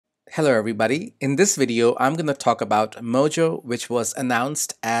Hello everybody. In this video, I'm going to talk about Mojo, which was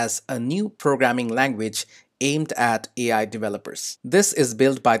announced as a new programming language aimed at AI developers. This is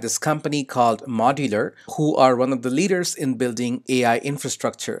built by this company called Modular, who are one of the leaders in building AI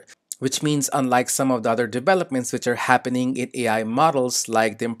infrastructure, which means unlike some of the other developments which are happening in AI models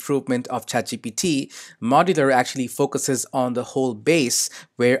like the improvement of ChatGPT, Modular actually focuses on the whole base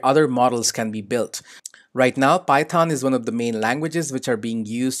where other models can be built. Right now, Python is one of the main languages which are being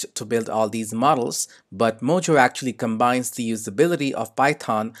used to build all these models, but Mojo actually combines the usability of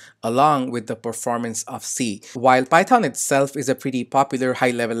Python along with the performance of C. While Python itself is a pretty popular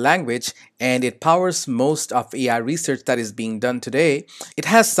high-level language and it powers most of AI research that is being done today, it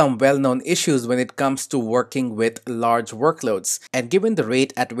has some well-known issues when it comes to working with large workloads. And given the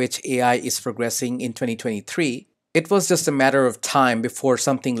rate at which AI is progressing in 2023, it was just a matter of time before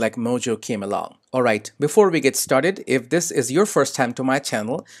something like Mojo came along. Alright, before we get started, if this is your first time to my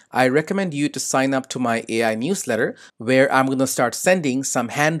channel, I recommend you to sign up to my AI newsletter where I'm going to start sending some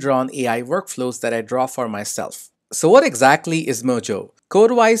hand-drawn AI workflows that I draw for myself. So what exactly is Mojo?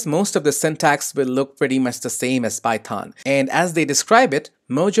 Code-wise, most of the syntax will look pretty much the same as Python. And as they describe it,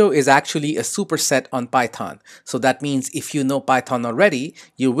 Mojo is actually a superset on Python. So that means if you know Python already,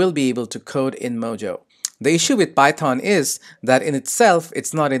 you will be able to code in Mojo. The issue with Python is that in itself,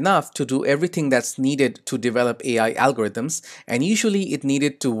 it's not enough to do everything that's needed to develop AI algorithms, and usually it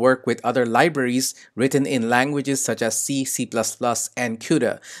needed to work with other libraries written in languages such as C, C++, and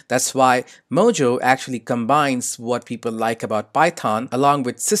CUDA. That's why Mojo actually combines what people like about Python along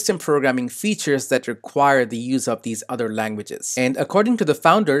with system programming features that require the use of these other languages. And according to the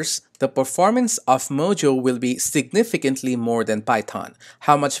founders, the performance of Mojo will be significantly more than Python.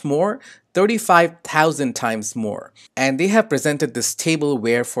 How much more? 35,000 times more. And they have presented this table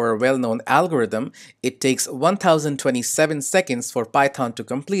where for a well-known algorithm, it takes 1027 seconds for Python to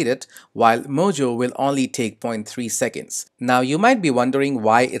complete it, while Mojo will only take 0.3 seconds. Now you might be wondering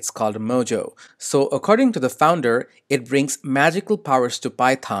why it's called Mojo. So according to the founder, it brings magical powers to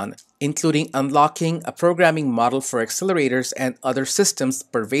Python, including unlocking a programming model for accelerators and other systems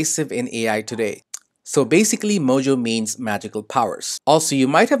pervasive in AI today. So basically, Mojo means magical powers. Also, you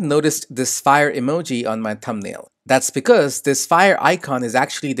might have noticed this fire emoji on my thumbnail. That's because this fire icon is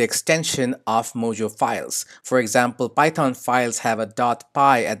actually the extension of Mojo files. For example, Python files have a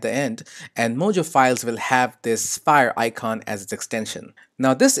 .py at the end, and Mojo files will have this fire icon as its extension.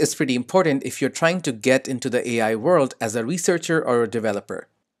 Now, this is pretty important if you're trying to get into the AI world as a researcher or a developer.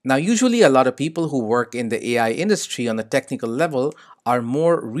 Now, usually a lot of people who work in the AI industry on a technical level are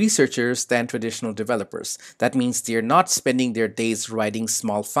more researchers than traditional developers. That means they're not spending their days writing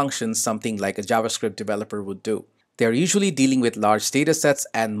small functions, something like a JavaScript developer would do. They're usually dealing with large datasets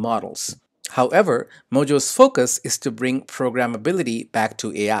and models. However, Mojo's focus is to bring programmability back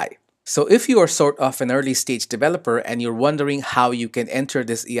to AI. So if you are sort of an early stage developer and you're wondering how you can enter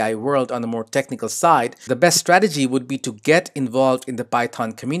this AI world on the more technical side, the best strategy would be to get involved in the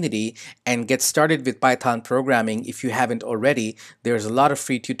Python community and get started with Python programming if you haven't already. There's a lot of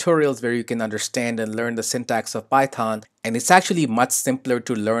free tutorials where you can understand and learn the syntax of Python, and it's actually much simpler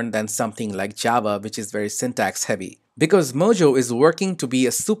to learn than something like Java, which is very syntax heavy. Because Mojo is working to be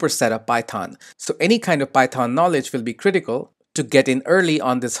a superset of Python, so any kind of Python knowledge will be critical to get in early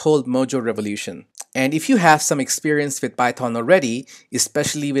on this whole Mojo revolution. And if you have some experience with Python already,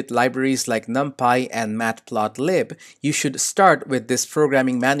 especially with libraries like NumPy and matplotlib, you should start with this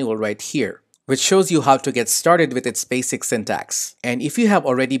programming manual right here, which shows you how to get started with its basic syntax. And if you have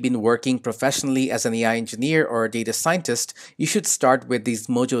already been working professionally as an AI engineer or a data scientist, you should start with these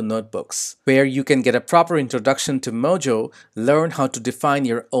Mojo notebooks, where you can get a proper introduction to Mojo, learn how to define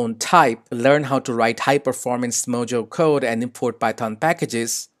your own type, learn how to write high-performance Mojo code and import Python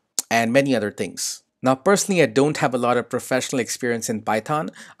packages, and many other things. Now, personally, I don't have a lot of professional experience in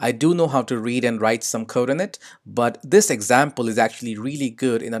Python. I do know how to read and write some code in it, but this example is actually really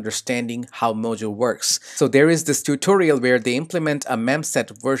good in understanding how Mojo works. So there is this tutorial where they implement a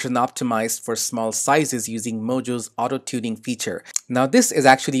memset version optimized for small sizes using Mojo's auto-tuning feature. Now, this is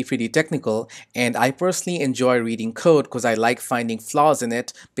actually pretty technical, and I personally enjoy reading code because I like finding flaws in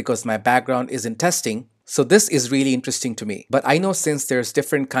it because my background is in testing. So this is really interesting to me. But I know since there's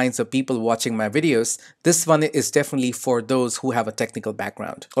different kinds of people watching my videos, this one is definitely for those who have a technical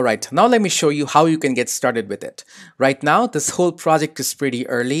background. Alright, now let me show you how you can get started with it. Right now, this whole project is pretty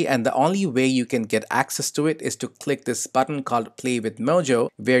early, and the only way you can get access to it is to click this button called Play with Mojo,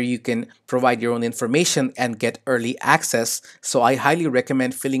 where you can provide your own information and get early access. So I highly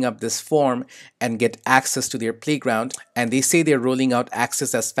recommend filling up this form and get access to their playground. And they say they're rolling out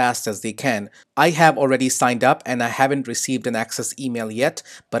access as fast as they can. I have already already signed up and I haven't received an access email yet,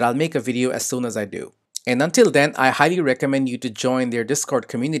 but I'll make a video as soon as I do. And until then, I highly recommend you to join their Discord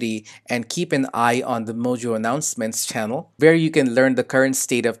community and keep an eye on the Mojo announcements channel, where you can learn the current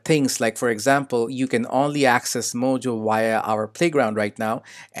state of things. Like, for example, you can only access Mojo via our playground right now,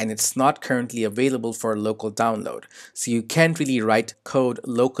 and it's not currently available for local download. So you can't really write code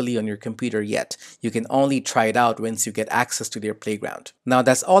locally on your computer yet. You can only try it out once you get access to their playground. Now,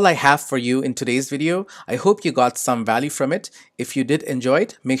 that's all I have for you in today's video. I hope you got some value from it. If you did enjoy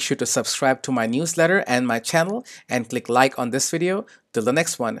it, make sure to subscribe to my newsletter and my channel and click like on this video. Till the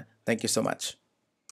next one, thank you so much.